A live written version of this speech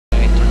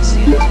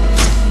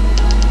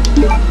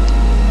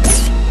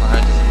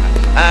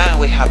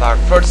have our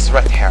first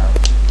red hair,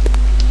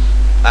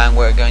 and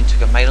we're going to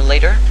combine it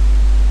later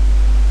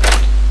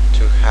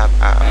to have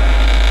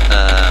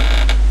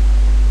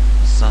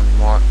some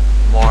more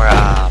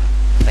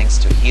things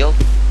to heal.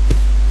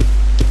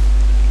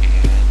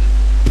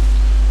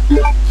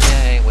 And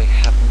yay, we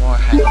have more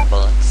hanging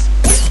bullets.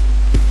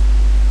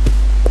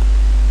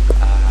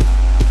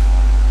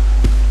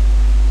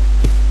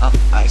 Oh,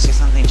 I see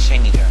something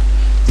shiny there.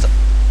 So,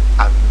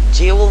 a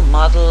jewel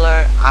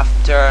modeler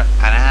after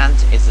an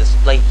ant is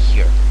displayed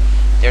here.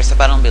 There's a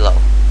button below.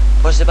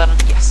 Push the button?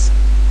 Yes.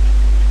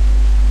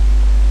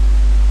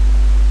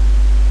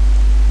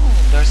 Oh,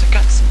 there's a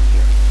cutscene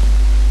here.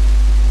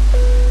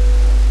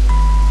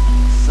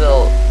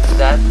 So,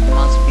 that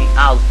must be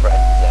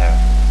Alfred there.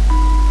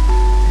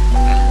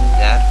 And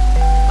that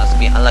must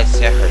be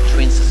Alexia, her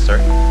twin sister.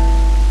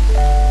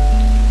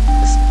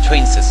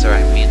 Twin sister,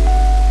 I mean.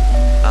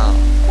 Oh.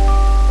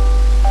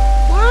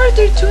 What are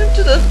they doing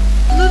to the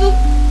little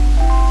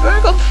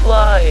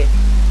dragonfly?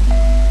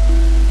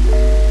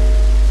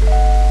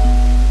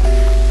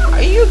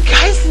 Are you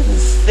guys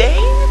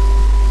insane?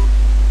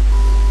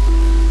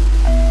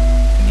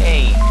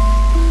 Hey,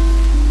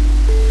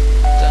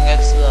 don't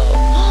get slow.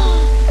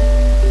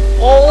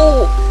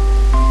 Oh!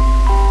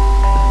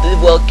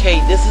 Well, okay,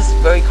 this is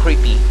very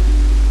creepy.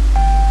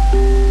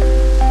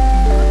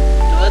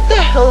 What the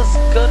hell is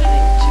going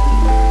into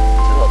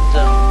two of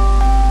them?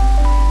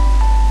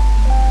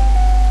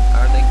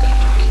 Are they going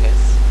to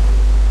kiss?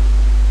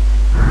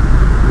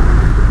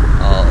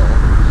 Oh,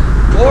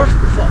 poor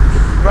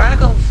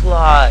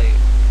dragonfly.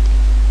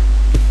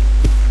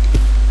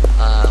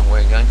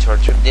 We're going to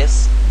retrieve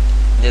this.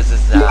 This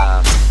is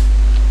the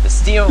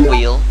steering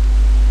wheel.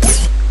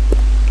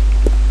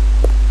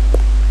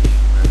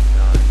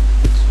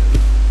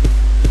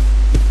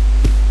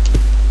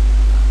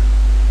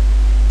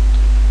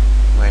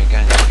 We're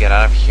going to get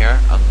out of here,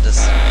 of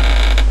this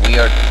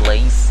weird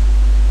place.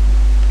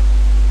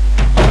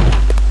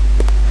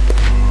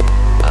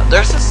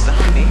 There's a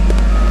zombie.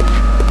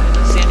 I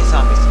don't see any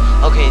zombies.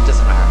 Okay, it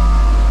doesn't matter.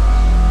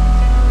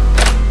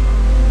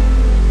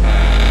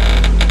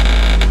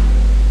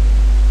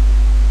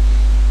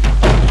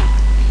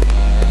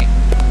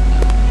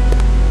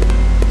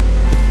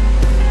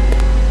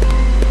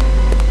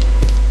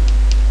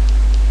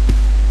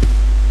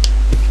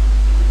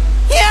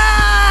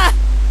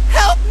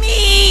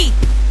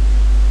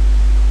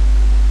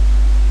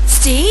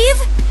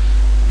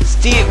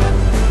 Steve!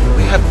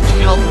 We have to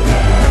help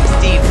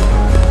Steve.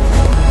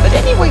 But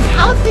anyway,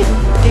 how did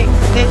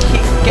he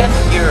get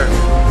here?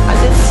 I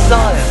didn't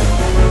saw him.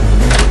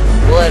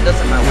 Well, it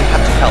doesn't matter, we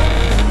have to help.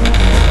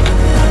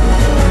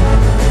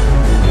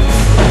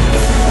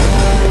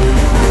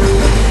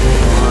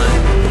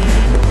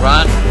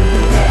 Run.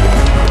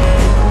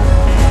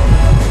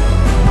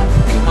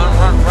 Come on,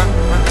 run.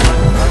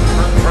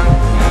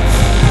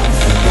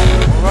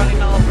 We're running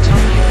out of time.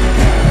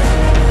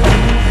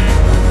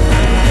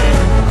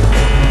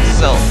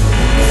 So,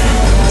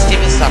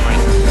 Steve is summary.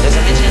 There's a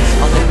mention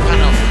on the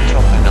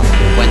control panel.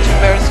 When two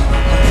pairs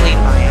complete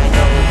my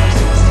annual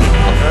Steve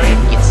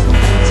operating kits.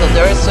 So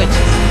there are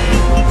switches.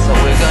 So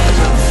we're going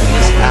to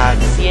use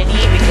CNE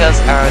because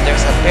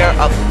there's a pair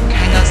of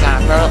cannons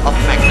and a barrel of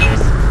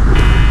magnums.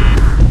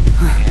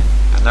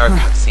 And another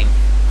cutscene.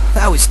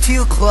 That was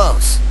too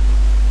close.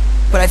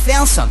 But I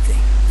found something,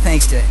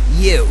 thanks to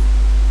you.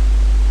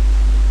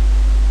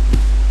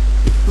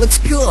 Looks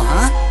cool,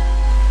 huh?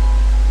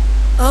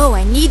 Oh,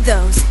 I need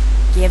those.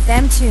 Give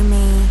them to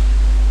me.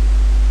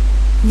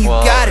 You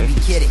gotta be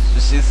kidding.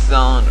 She's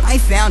so... I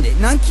found it,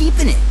 and I'm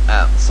keeping it.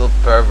 So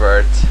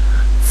pervert.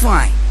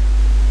 Fine.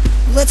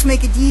 Let's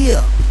make a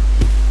deal.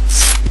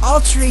 I'll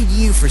trade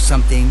you for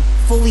something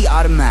fully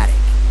automatic.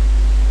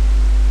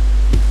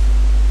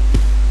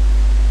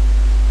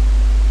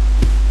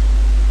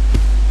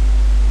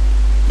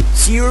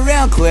 See you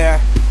around,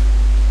 Claire.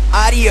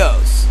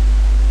 Adios.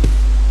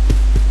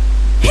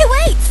 Hey,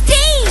 wait!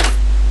 Steve!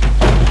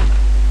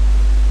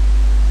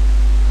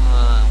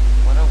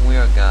 What a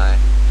weird guy.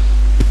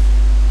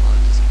 Well,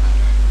 it doesn't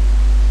matter.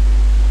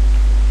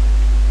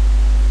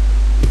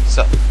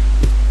 So,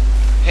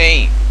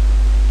 hey,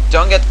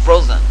 don't get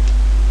frozen.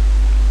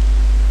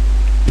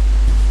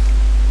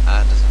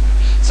 Doesn't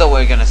matter. So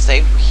we're gonna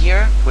save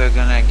here. We're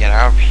gonna get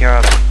out of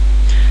here.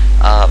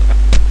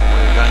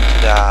 We're going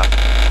to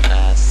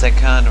the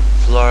second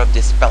floor of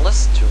this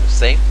palace to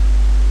save.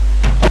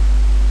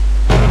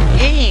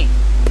 Hey,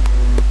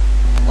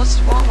 what's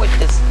wrong with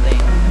this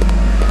thing?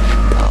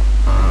 Oh.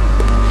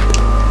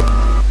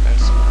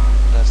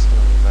 That's a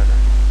little better.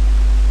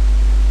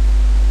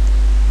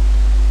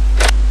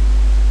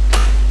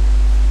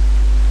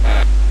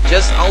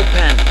 Just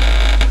open.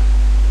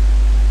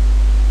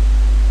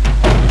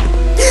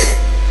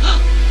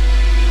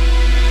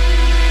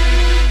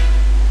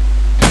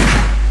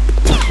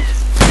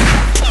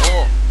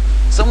 Oh,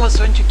 someone's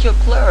trying to kill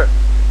Claire.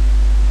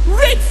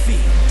 Redfield!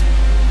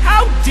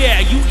 How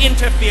dare you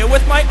interfere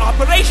with my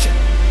operation?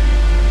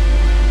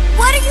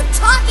 What are you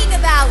talking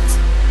about?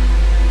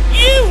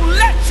 You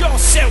let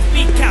yourself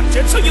be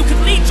captured so you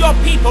can lead your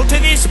people to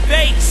this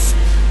base.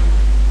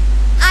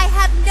 I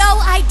have no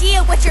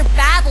idea what you're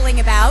babbling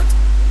about.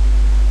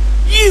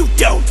 You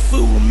don't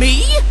fool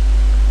me!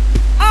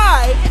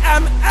 I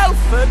am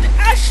Alfred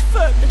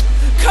Ashford,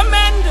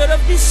 commander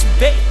of this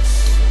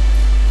base.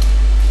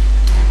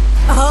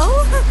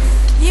 Oh?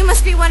 You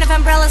must be one of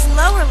Umbrella's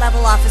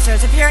lower-level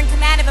officers if you're in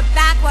command of a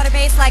backwater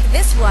base like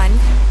this one.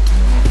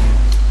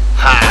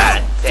 Ha!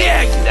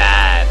 Take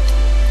that!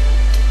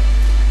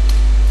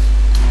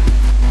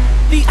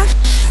 The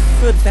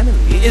Ashford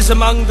family is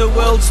among the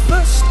world's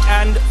first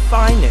and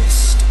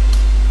finest.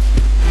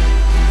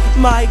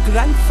 My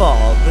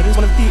grandfather is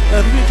one of the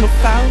original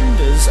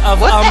founders of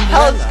What the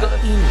hell Umbrella.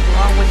 is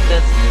wrong with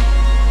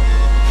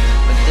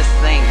this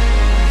thing?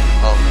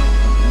 Oh,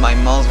 my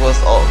mouse was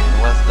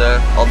there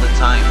all the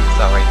time.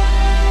 Sorry.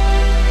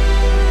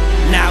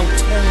 Now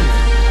tell me,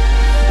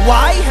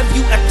 why have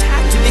you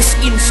attacked this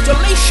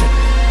installation?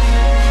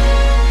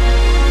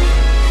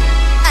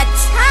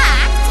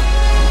 Attacked?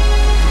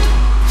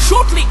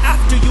 Shortly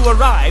after you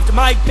arrived,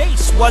 my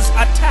base was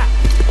attacked.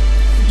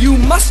 You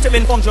must have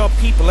informed your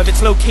people of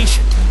its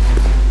location.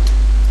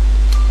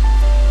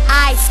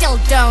 I still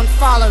don't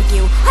follow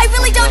you. I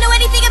really don't know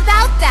anything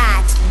about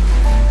that.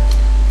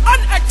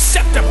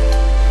 Unacceptable!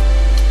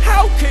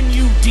 How can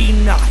you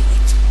deny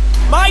it?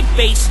 My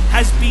base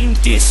has been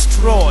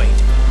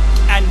destroyed.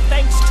 And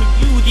thanks to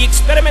you, the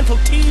experimental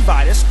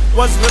T-virus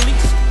was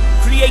released,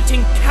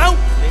 creating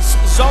countless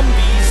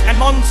zombies and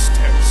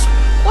monsters.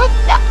 What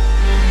the?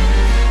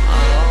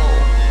 Oh.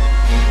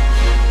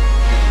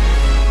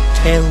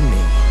 Tell me,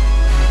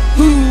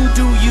 who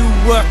do you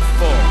work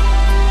for?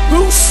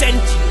 Who sent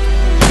you?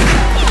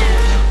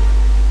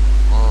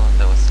 Oh,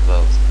 that was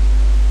close.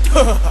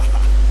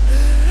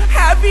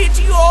 Have it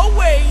your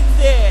way,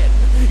 then.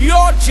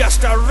 You're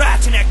just a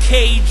rat in a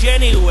cage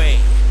anyway.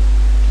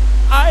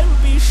 I'll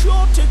be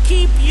sure to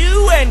keep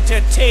you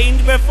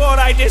entertained before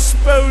I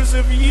dispose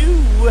of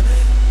you.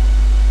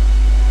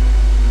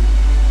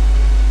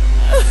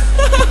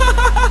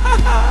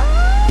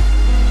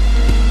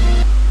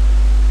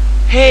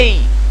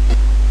 Hey!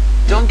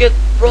 Don't get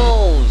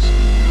froze!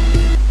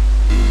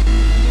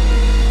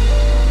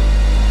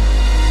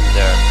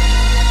 There.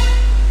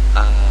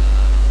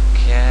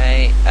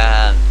 Okay,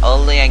 and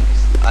only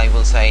I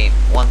will say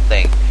one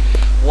thing.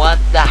 What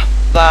the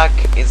fuck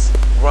is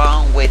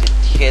wrong with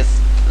his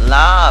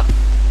love?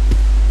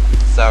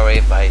 Sorry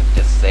if I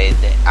just say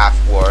the F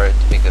word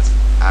because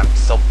I'm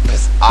so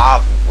pissed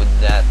off with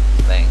that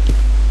thing.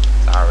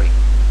 Sorry.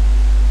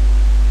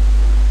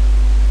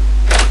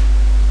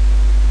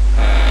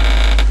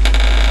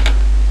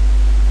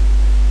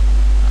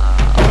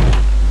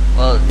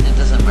 Well, it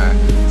doesn't matter.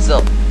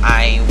 So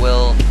I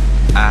will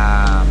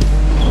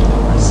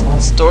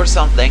store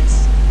some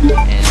things. In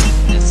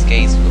this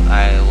case,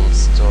 I will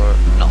store.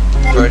 No,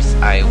 first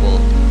I will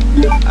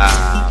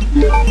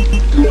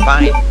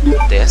combine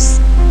this,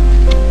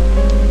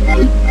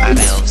 and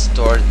I'll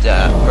store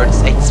the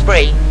first aid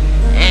spray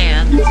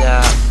and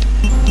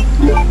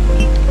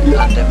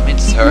the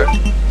mixer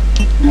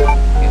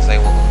because I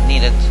will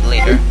need it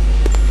later.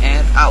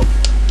 And out.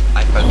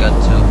 I forgot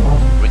to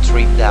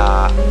retrieve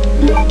the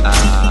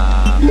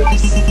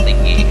this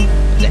thingy,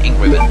 the ink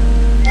ribbon,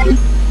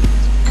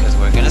 because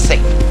we're gonna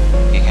save.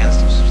 You can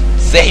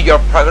save your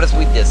progress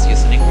with this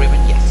using ink ribbon.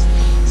 Yes.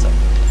 So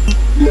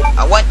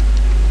what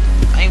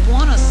I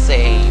wanna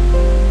save.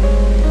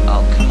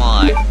 Oh, come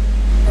on.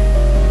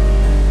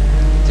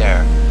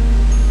 There.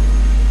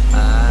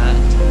 And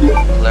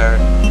clear.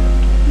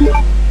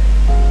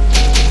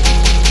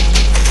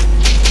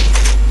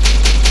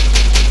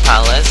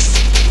 Palace.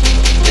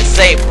 The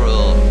save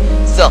rule.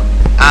 So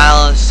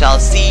I shall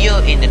see you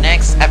in the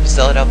next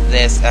episode of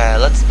this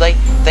Let's Play.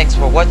 Thanks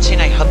for watching.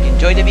 I hope you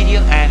enjoyed the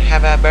video and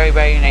have a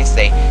very nice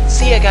day.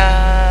 See ya,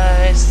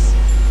 guys.